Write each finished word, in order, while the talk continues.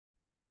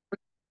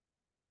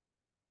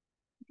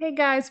Hey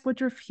guys,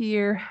 Woodruff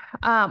here.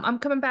 I'm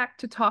coming back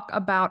to talk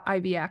about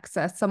IV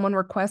access. Someone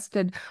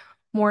requested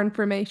more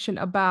information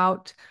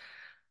about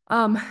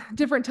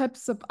different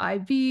types of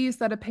IVs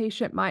that a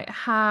patient might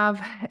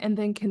have, and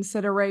then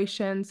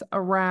considerations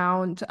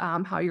around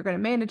how you're going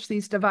to manage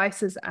these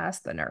devices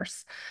as the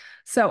nurse.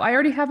 So I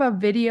already have a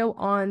video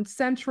on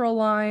central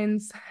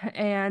lines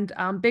and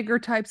bigger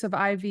types of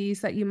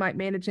IVs that you might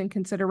manage and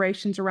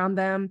considerations around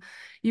them.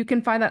 You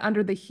can find that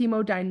under the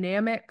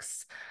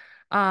hemodynamics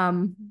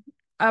um,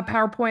 a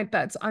PowerPoint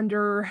that's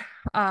under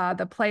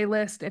the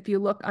playlist. If you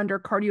look under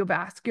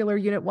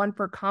cardiovascular unit 1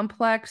 for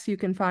complex, you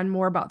can find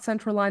more about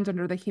central lines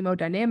under the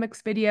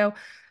hemodynamics video.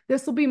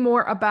 This will be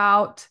more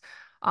about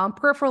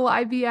peripheral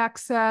IV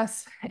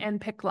access and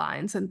PICC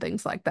lines and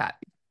things like that.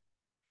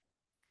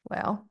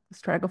 Well, let's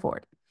try to go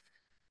forward.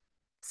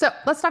 So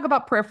let's talk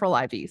about peripheral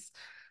IVs.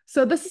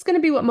 So this is going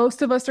to be what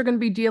most of us are going to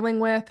be dealing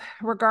with,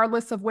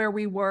 regardless of where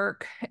we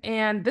work.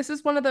 And this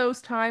is one of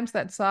those times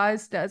that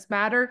size does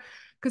matter,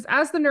 because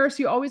as the nurse,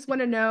 you always want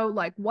to know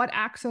like what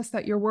access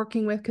that you're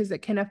working with, because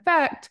it can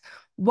affect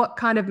what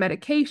kind of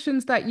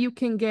medications that you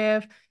can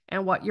give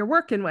and what you're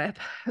working with.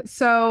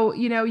 So,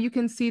 you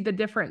can see the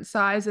different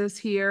sizes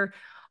here.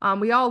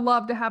 We all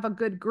love to have a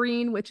good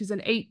green, which is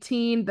an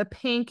 18. The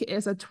pink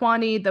is a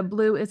 20, the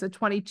blue is a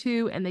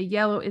 22, and the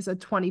yellow is a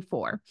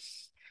 24.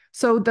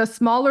 So the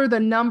smaller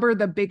the number,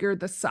 the bigger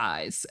the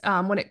size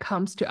when it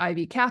comes to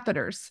IV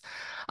catheters.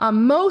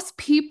 Most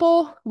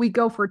people, we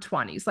go for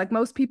 20s. Like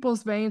most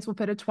people's veins will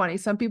fit a 20.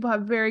 Some people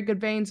have very good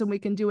veins and we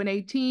can do an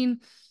 18.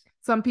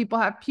 Some people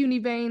have puny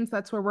veins.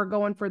 That's where we're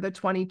going for the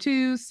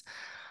 22s.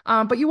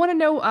 But you want to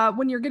know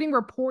when you're getting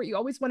report, you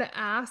always want to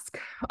ask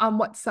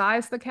what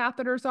size the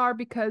catheters are,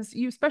 because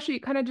especially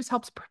it kind of just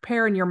helps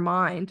prepare in your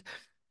mind.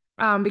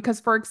 Because,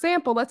 for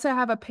example, let's say I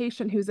have a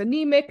patient who's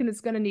anemic and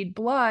is going to need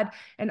blood,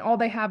 and all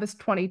they have is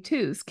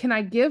 22s. Can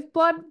I give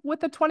blood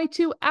with a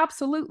 22?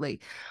 Absolutely.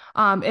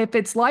 If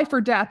it's life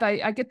or death,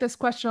 I get this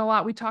question a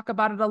lot. We talk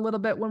about it a little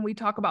bit when we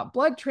talk about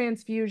blood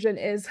transfusion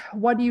is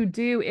what do you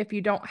do if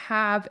you don't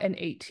have an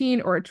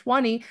 18 or a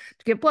 20 to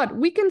give blood?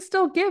 We can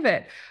still give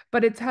it,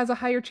 but it has a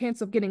higher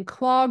chance of getting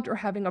clogged or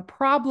having a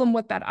problem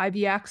with that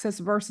IV access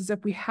versus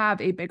if we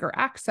have a bigger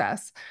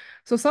access.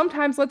 So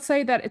sometimes let's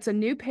say that it's a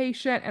new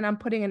patient and I'm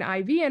putting an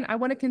IV in, I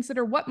want to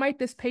consider what might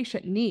this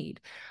patient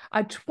need.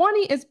 A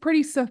 20 is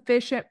pretty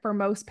sufficient for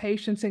most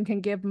patients and can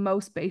give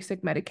most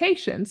basic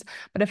medications.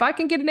 But if I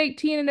can get an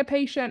 18 in a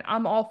patient,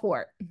 I'm all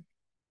for it.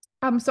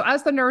 So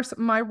as the nurse,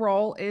 my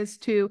role is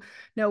to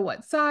know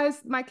what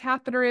size my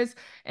catheter is,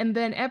 and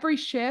then every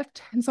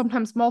shift, and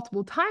sometimes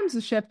multiple times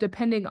a shift,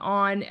 depending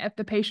on if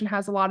the patient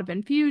has a lot of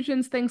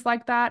infusions, things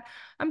like that,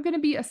 I'm going to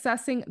be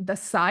assessing the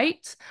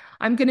site.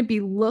 I'm going to be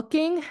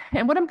looking,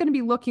 and what I'm going to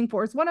be looking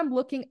for is when I'm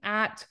looking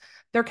at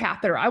their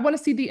catheter, I want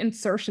to see the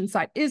insertion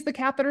site. Is the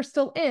catheter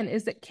still in?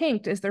 Is it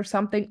kinked? Is there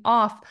something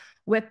off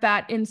with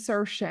that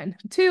insertion?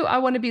 Two, I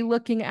want to be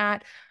looking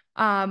at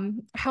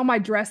how my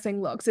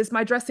dressing looks. Is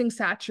my dressing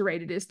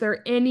saturated? Is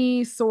there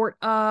any sort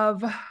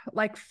of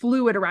like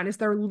fluid around? Is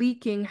there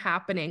leaking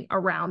happening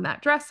around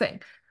that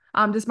dressing?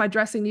 Does my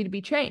dressing need to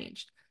be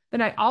changed?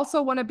 Then I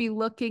also want to be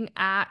looking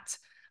at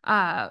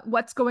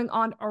what's going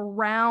on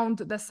around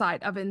the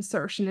site of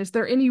insertion. Is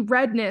there any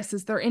redness?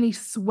 Is there any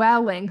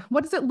swelling?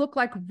 What does it look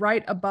like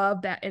right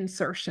above that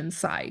insertion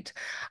site?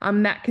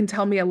 That can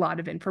tell me a lot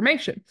of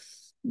information.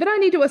 Then I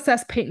need to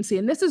assess patency,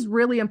 and this is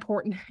really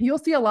important. You'll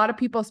see a lot of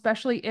people,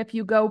 especially if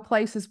you go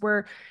places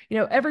where,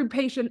 every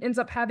patient ends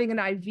up having an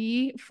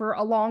IV for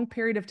a long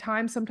period of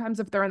time, sometimes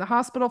if they're in the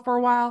hospital for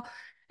a while.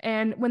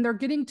 And when they're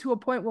getting to a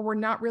point where we're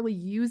not really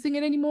using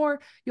it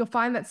anymore, you'll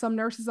find that some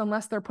nurses,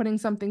 unless they're putting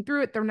something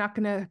through it, they're not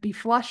going to be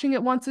flushing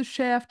it once a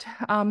shift.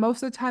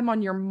 Most of the time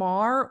on your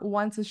MAR,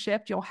 once a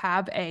shift, you'll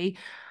have a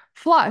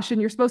flush, and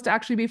you're supposed to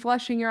actually be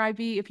flushing your IV.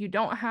 If you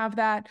don't have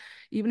that,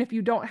 even if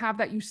you don't have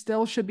that, you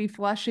still should be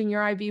flushing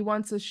your IV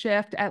once a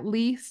shift at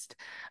least,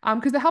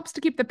 because it helps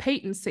to keep the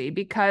patency,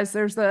 because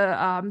there's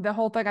the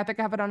whole thing, I think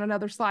I have it on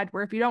another slide,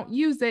 where if you don't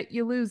use it,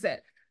 you lose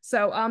it.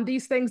 So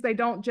these things, they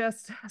don't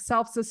just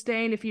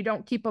self-sustain. If you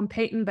don't keep them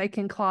patent, they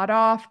can clot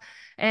off.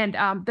 And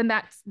then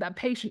that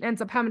patient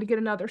ends up having to get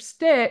another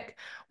stick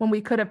when we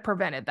could have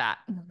prevented that.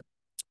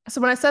 So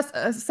when I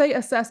say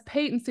assess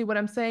patency, what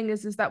I'm saying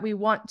is that we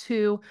want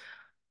to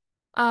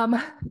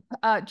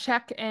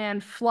check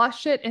and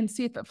flush it and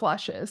see if it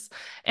flushes.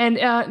 And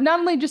not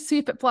only just see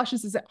if it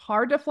flushes, is it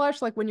hard to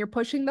flush? Like when you're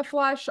pushing the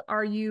flush,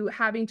 are you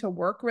having to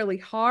work really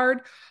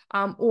hard?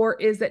 Or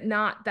is it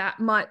not that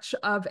much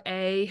of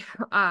a,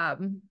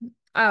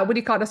 what do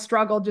you call it, a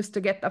struggle just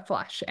to get the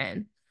flush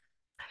in?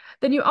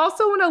 Then you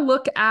also want to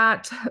look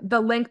at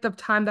the length of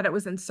time that it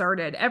was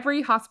inserted.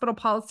 Every hospital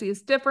policy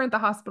is different. The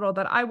hospital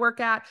that I work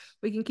at,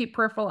 we can keep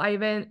peripheral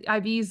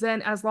IVs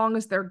in as long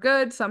as they're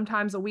good,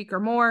 sometimes a week or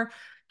more.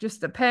 just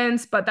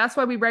depends, but that's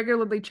why we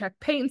regularly check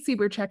patency.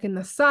 We're checking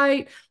the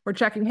site. We're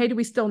checking, hey, do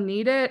we still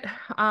need it?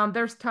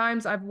 There's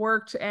times I've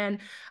worked and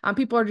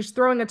people are just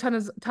throwing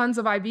tons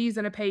of IVs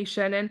in a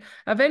patient, and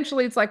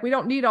eventually it's like, we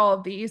don't need all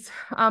of these.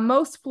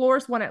 Most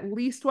floors want at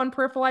least one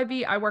peripheral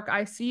IV. I work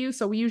ICU,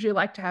 so we usually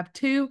like to have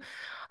two.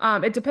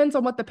 It depends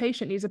on what the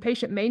patient needs. A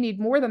patient may need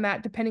more than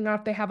that, depending on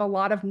if they have a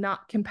lot of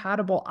not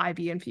compatible IV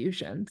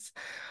infusions.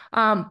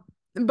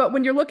 But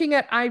when you're looking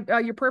at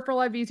your peripheral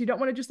IVs, you don't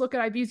want to just look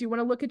at IVs. You want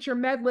to look at your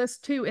med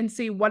list too and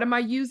see, what am I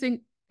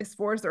using as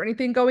far as there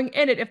anything going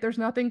in it? If there's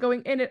nothing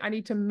going in it, I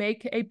need to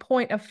make a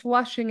point of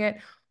flushing it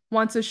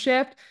once a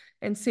shift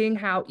and seeing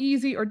how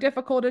easy or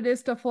difficult it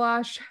is to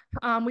flush.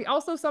 We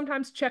also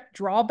sometimes check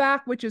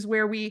drawback, which is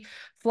where we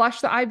flush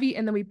the IV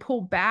and then we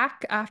pull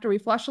back after we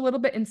flush a little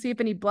bit and see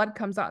if any blood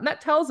comes out. And that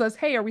tells us,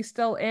 hey, are we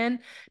still in?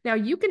 Now,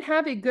 you can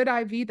have a good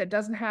IV that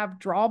doesn't have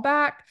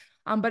drawback,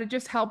 but it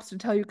just helps to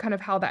tell you kind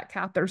of how that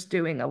catheter's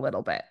doing a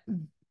little bit.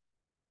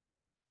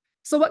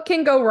 So what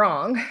can go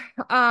wrong?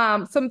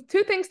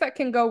 Two things that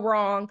can go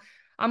wrong.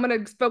 I'm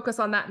going to focus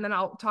on that, and then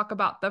I'll talk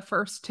about the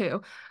first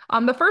two.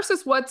 The first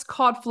is what's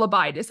called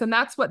phlebitis, and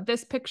that's what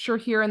this picture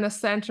here in the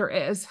center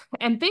is.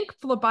 And think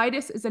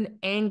phlebitis is an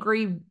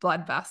angry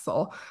blood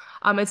vessel.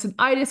 It's an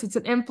itis, it's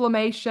an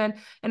inflammation,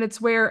 and it's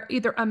where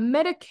either a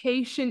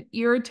medication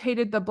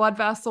irritated the blood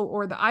vessel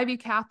or the IV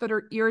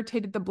catheter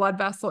irritated the blood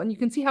vessel. And you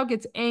can see how it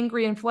gets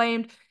angry,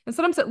 inflamed. And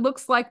sometimes it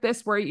looks like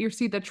this, where you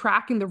see the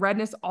tracking, the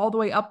redness all the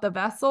way up the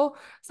vessel.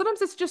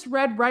 Sometimes it's just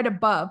red right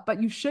above,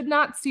 but you should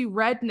not see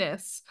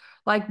redness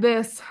like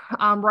this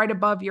right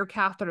above your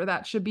catheter.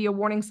 That should be a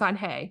warning sign,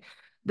 hey,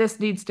 this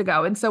needs to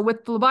go. And so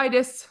with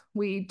phlebitis,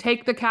 we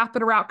take the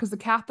catheter out because the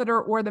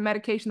catheter or the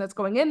medication that's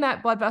going in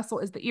that blood vessel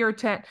is the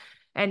irritant,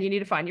 and you need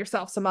to find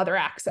yourself some other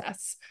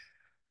access.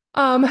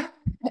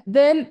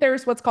 Then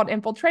there's what's called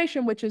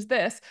infiltration, which is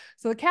this.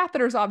 So the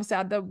catheter is obviously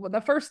out.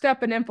 The first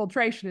step in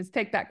infiltration is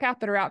take that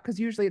catheter out, because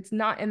usually it's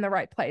not in the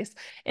right place.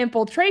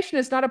 Infiltration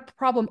is not a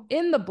problem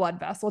in the blood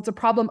vessel. It's a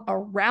problem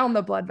around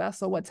the blood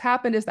vessel. What's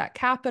happened is that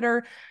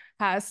catheter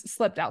has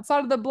slipped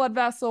outside of the blood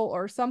vessel,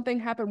 or something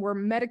happened where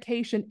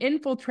medication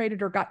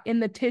infiltrated or got in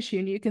the tissue.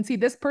 And you can see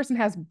this person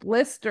has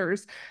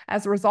blisters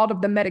as a result of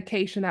the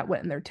medication that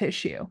went in their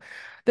tissue.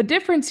 The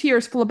difference here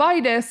is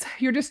phlebitis,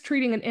 you're just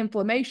treating an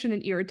inflammation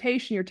and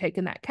irritation. You're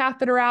taking that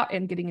catheter out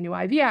and getting a new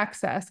IV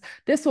access.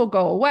 This will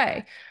go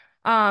away.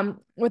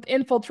 With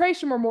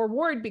infiltration, we're more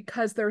worried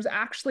because there's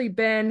actually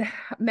been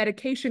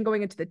medication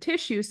going into the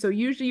tissue. So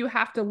usually you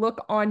have to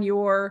look on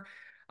your,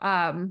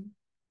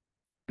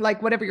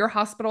 like whatever your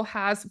hospital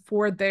has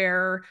for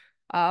their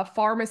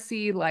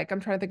pharmacy, like I'm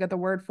trying to think of the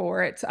word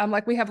for it.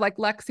 Like we have like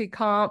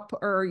LexiComp,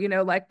 or,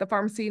 like the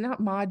pharmacy,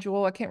 not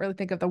module. I can't really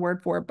think of the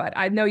word for it, but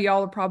I know y'all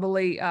will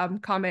probably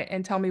comment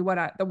and tell me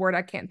the word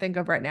I can't think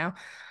of right now.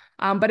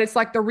 But it's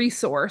like the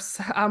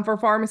resource for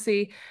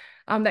pharmacy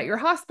that your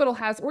hospital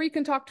has, or you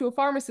can talk to a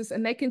pharmacist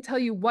and they can tell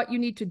you what you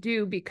need to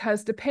do,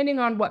 because depending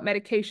on what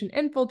medication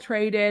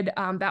infiltrated,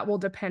 that will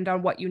depend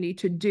on what you need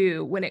to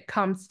do when it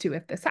comes to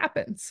if this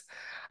happens.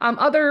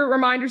 Other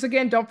reminders,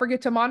 again, don't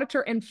forget to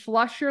monitor and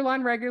flush your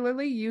line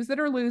regularly, use it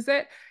or lose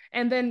it.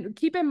 And then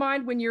keep in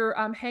mind when you're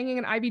hanging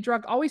an IV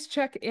drug, always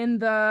check in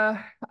the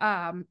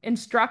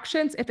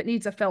instructions if it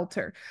needs a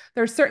filter.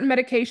 There's certain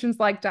medications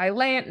like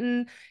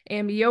Dilantin,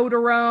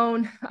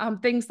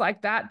 amiodarone, things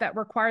like that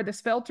require this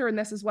filter, and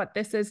this is what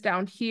this is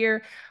down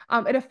here.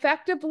 It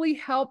effectively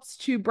helps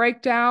to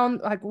break down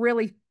like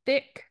really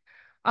thick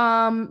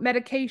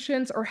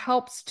medications, or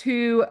helps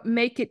to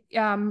make it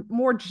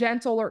more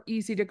gentle or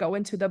easy to go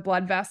into the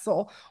blood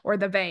vessel or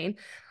the vein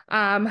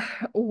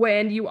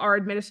when you are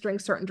administering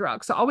certain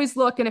drugs. So always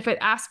look, and if it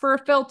asks for a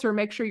filter,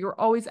 make sure you're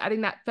always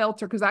adding that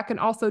filter, because that can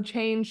also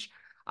change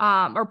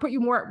or put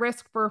you more at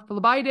risk for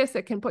phlebitis.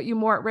 It can put you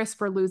more at risk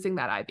for losing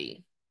that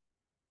IV.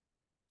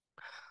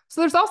 So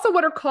there's also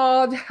what are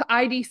called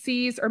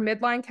IDCs, or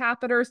midline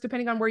catheters.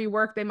 Depending on where you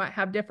work, they might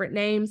have different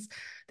names.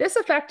 This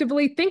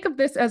effectively, think of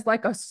this as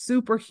like a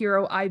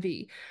superhero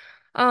IV.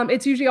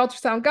 It's usually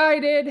ultrasound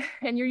guided,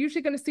 and you're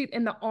usually going to see it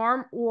in the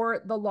arm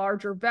or the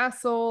larger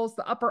vessels,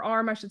 the upper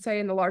arm, I should say,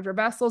 in the larger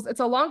vessels.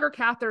 It's a longer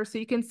catheter, so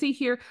you can see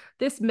here,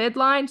 this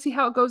midline, see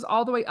how it goes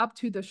all the way up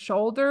to the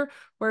shoulder,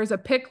 whereas a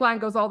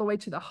Pickline goes all the way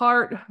to the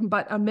heart,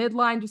 but a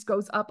midline just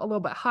goes up a little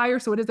bit higher,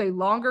 so it is a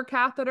longer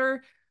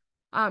catheter.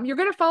 You're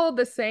going to follow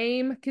the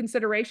same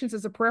considerations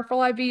as a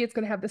peripheral IV. It's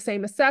going to have the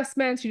same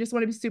assessments. You just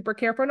want to be super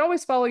careful and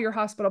always follow your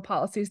hospital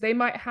policies. They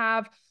might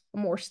have a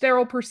more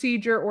sterile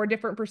procedure or a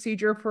different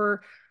procedure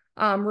for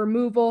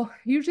removal.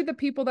 Usually the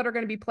people that are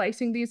going to be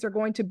placing these are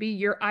going to be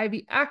your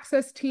IV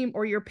access team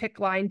or your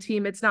Pickline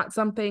team. It's not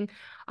something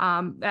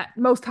that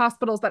most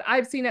hospitals that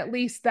I've seen, at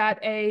least, that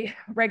a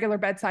regular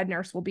bedside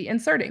nurse will be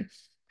inserting.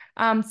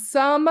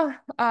 Some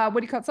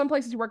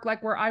places you work,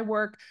 like where I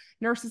work,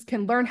 nurses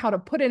can learn how to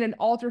put in an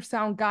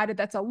ultrasound guided.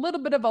 That's a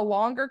little bit of a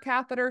longer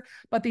catheter,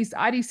 but these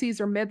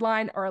IDCs or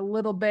midline are a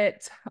little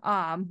bit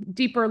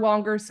deeper,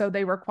 longer, so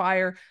they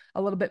require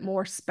a little bit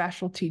more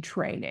specialty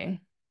training.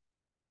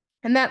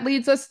 And that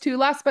leads us to,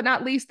 last but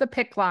not least, the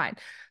Pickline.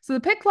 So the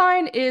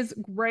Pickline is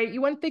great.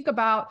 You want to think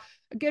about,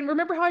 again,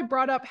 remember how I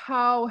brought up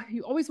how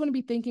you always want to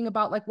be thinking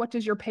about like, what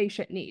does your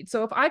patient need?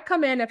 So if I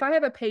come in, if I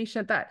have a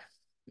patient that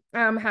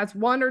has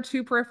 1 or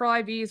 2 peripheral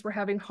IVs. We're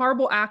having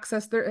horrible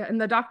access there,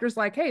 and the doctor's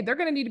like, hey, they're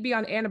going to need to be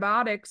on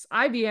antibiotics,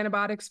 IV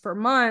antibiotics for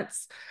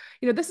months.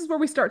 This is where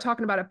we start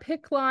talking about a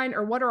PICC line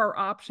or what are our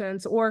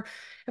options. Or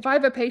if I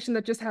have a patient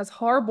that just has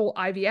horrible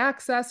IV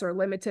access or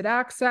limited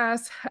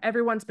access,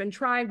 everyone's been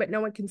trying, but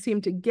no one can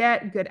seem to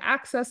get good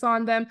access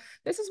on them.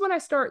 This is when I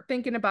start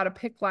thinking about a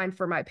PICC line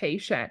for my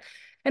patient.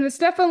 And it's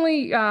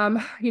definitely,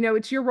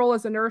 it's your role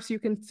as a nurse. You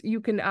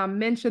can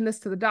mention this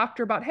to the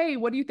doctor about, hey,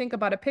 what do you think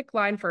about a PICC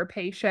line for a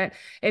patient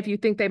if you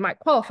think they might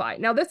qualify?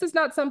 Now, this is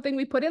not something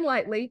we put in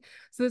lightly.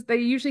 So they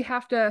usually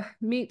have to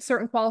meet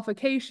certain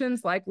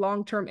qualifications like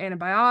long-term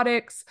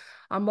antibiotics,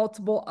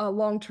 multiple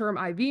long-term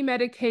IV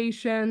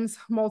medications,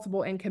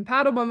 multiple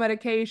incompatible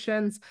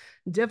medications,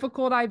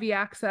 difficult IV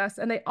access.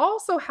 And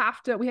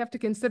we have to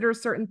consider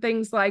certain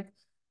things like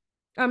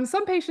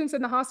some patients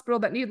in the hospital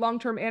that need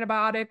long-term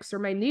antibiotics or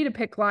may need a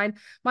PICC line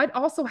might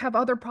also have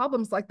other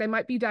problems, like they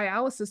might be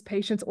dialysis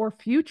patients or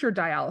future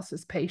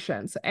dialysis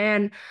patients.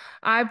 And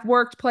I've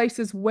worked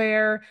places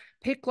where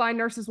PICC line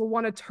nurses will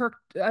want to talk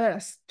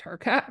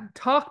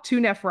to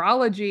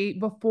nephrology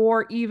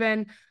before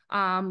even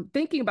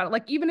thinking about it.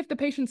 Like even if the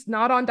patient's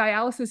not on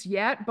dialysis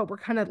yet, but we're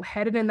kind of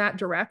headed in that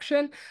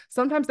direction,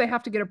 sometimes they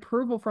have to get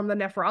approval from the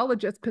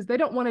nephrologist because they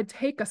don't want to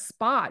take a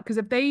spot. Because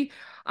if they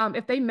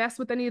mess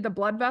with any of the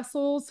blood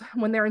vessels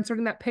when they're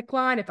inserting that PICC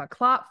line, if a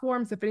clot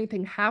forms, if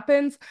anything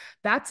happens,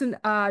 that's an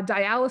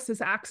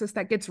dialysis access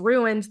that gets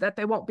ruined that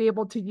they won't be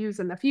able to use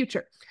in the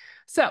future.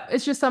 So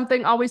it's just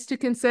something always to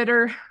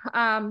consider.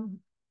 And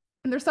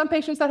there's some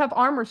patients that have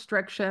arm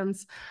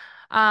restrictions.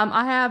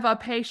 I have a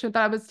patient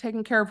that I was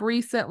taking care of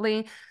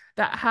recently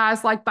that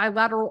has like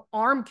bilateral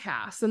arm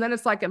casts. And then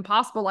it's like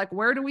impossible. Like,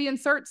 where do we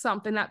insert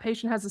something? That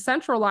patient has a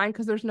central line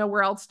because there's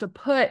nowhere else to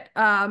put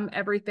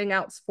everything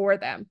else for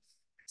them.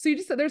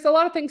 So there's a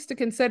lot of things to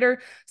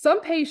consider.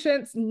 Some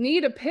patients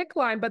need a PICC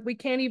line, but we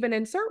can't even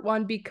insert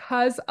one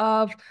because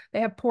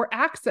they have poor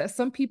access.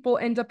 Some people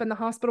end up in the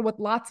hospital with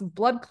lots of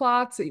blood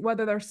clots,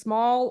 whether they're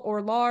small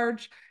or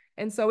large.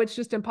 And so it's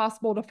just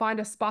impossible to find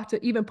a spot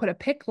to even put a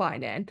PICC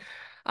line in.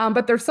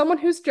 But there's someone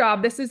whose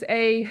job, this is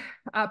a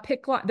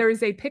PICC line, there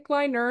is a PICC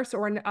line nurse,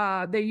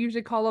 or they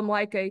usually call them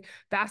like a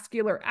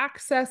vascular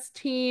access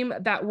team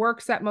that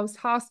works at most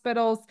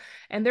hospitals.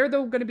 And they're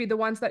going to be the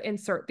ones that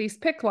insert these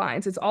PICC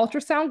lines. It's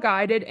ultrasound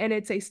guided and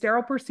it's a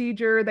sterile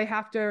procedure. They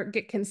have to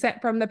get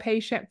consent from the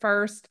patient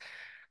first.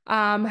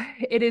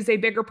 It is a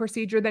bigger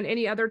procedure than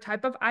any other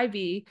type of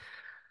IV.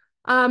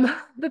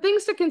 The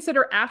things to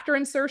consider after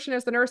insertion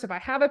as the nurse, if I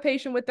have a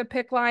patient with the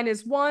PICC line,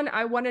 is one,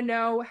 I want to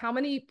know how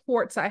many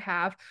ports I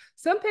have.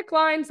 Some PICC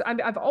lines,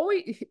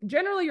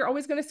 generally you're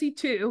always going to see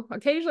 2.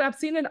 Occasionally I've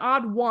seen an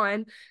odd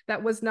one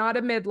that was not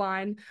a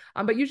midline,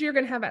 but usually you're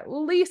going to have at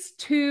least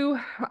 2,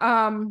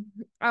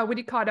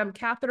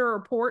 catheter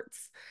or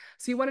ports.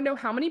 So you want to know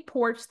how many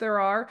ports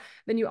there are.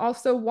 Then you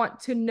also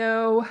want to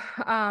know,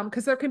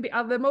 because there can be,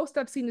 the most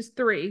I've seen is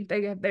 3.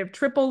 They have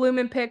triple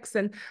lumen PICCs,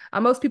 and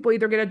most people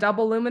either get a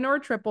double lumen or a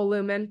triple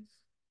lumen.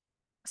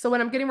 So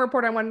when I'm getting a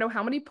report, I want to know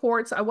how many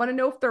ports. I want to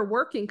know if they're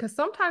working, because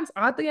sometimes,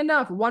 oddly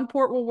enough, one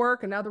port will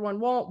work, another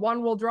one won't.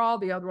 One will draw,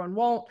 the other one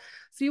won't.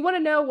 So you want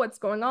to know what's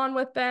going on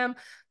with them,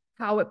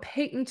 how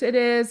patent it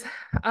is.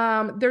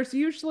 There's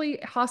usually,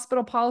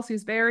 hospital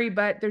policies vary,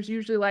 but there's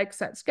usually like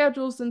set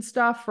schedules and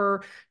stuff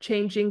for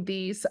changing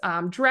these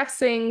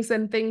dressings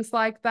and things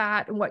like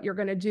that, and what you're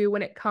going to do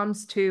when it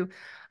comes to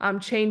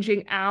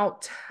changing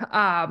out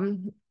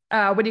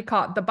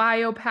the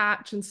bio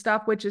patch and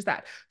stuff, which is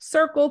that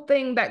circle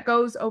thing that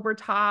goes over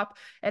top.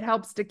 It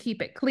helps to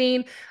keep it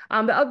clean.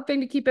 The other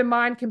thing to keep in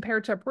mind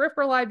compared to a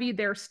peripheral IV,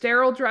 their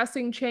sterile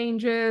dressing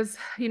changes.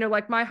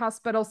 Like my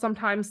hospital,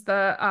 sometimes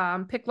the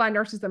PICC line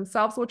nurses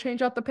themselves will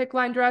change out the PICC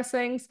line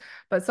dressings,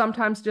 but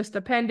sometimes, just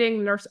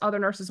depending, other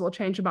nurses will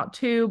change them out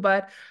too,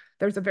 but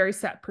there's a very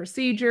set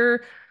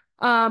procedure.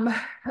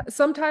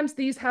 Sometimes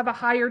these have a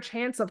higher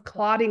chance of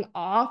clotting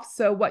off.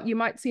 So what you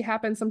might see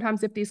happen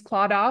sometimes if these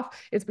clot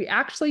off is we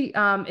actually,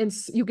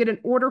 you get an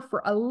order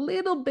for a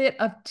little bit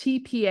of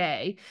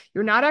TPA.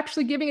 You're not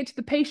actually giving it to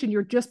the patient.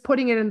 You're just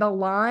putting it in the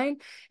line,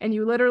 and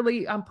you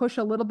literally push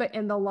a little bit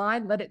in the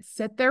line, let it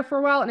sit there for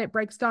a while, and it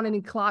breaks down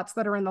any clots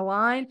that are in the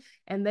line.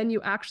 And then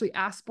you actually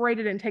aspirate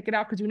it and take it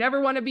out, because you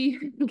never want to be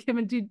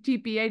giving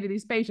TPA to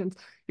these patients.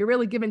 You're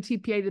really giving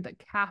TPA to the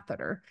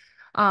catheter.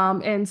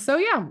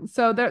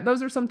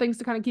 Those are some things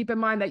to kind of keep in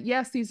mind, that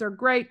yes, these are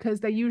great because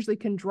they usually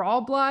can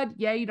draw blood.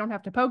 Yeah, you don't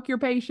have to poke your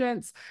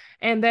patients.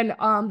 And then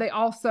they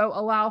also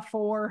allow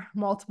for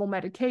multiple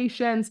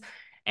medications.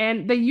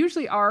 And they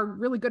usually are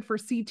really good for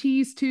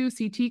CTs too,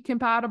 CT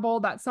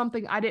compatible. That's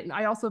something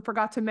I also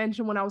forgot to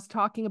mention when I was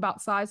talking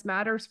about size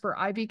matters for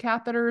IV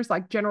catheters,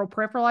 like general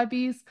peripheral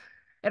IVs.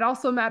 It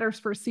also matters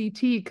for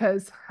CT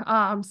because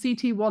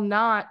CT will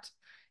not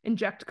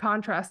inject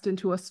contrast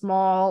into a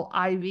small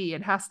IV.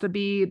 It has to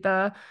be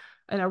the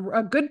in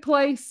a good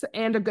place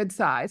and a good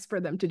size for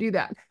them to do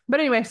that. But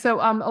anyway, so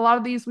a lot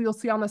of these we'll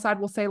see on the side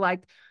will say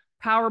like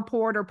power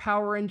port or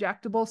power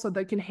injectable, so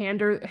they can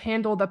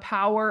handle the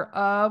power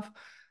of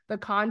the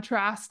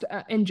contrast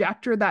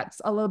injector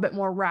that's a little bit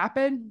more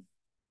rapid.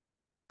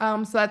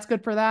 So that's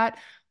good for that.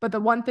 But the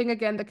one thing,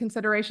 again, the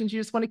considerations you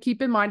just want to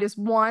keep in mind is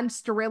one,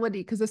 sterility,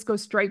 because this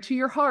goes straight to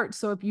your heart.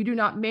 So if you do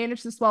not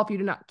manage this well, if you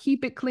do not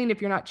keep it clean, if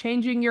you're not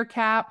changing your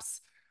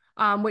caps,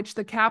 which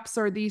the caps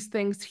are these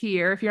things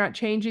here, if you're not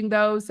changing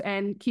those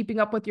and keeping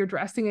up with your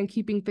dressing and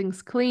keeping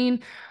things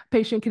clean,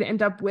 patient can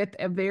end up with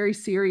a very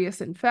serious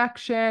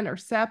infection or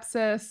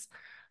sepsis.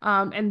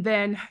 And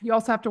then you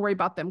also have to worry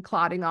about them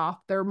clotting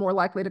off. They're more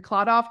likely to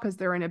clot off because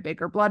they're in a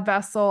bigger blood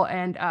vessel,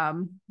 and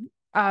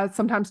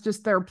sometimes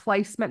just their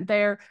placement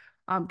there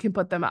can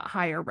put them at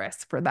higher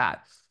risk for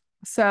that.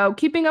 So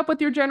keeping up with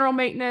your general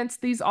maintenance,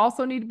 these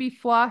also need to be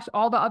flushed.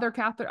 All the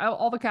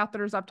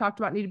catheters I've talked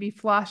about need to be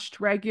flushed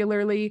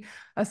regularly,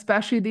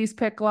 especially these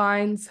PICC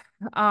lines.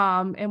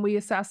 And we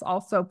assess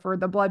also for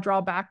the blood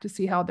draw back to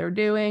see how they're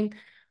doing.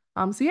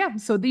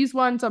 So these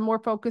ones are more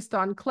focused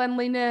on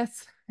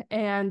cleanliness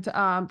and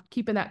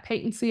keeping that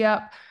patency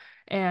up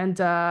and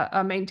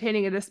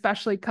maintaining it,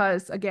 especially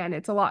because, again,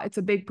 it's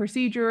a big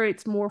procedure.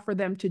 It's more for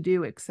them to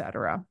do,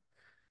 etc.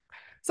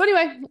 So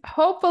anyway,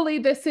 hopefully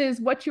this is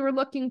what you were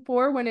looking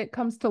for when it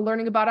comes to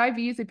learning about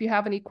IVs. If you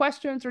have any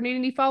questions or need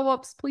any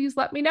follow-ups, please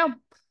let me know.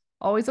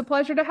 Always a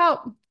pleasure to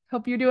help.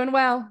 Hope you're doing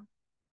well.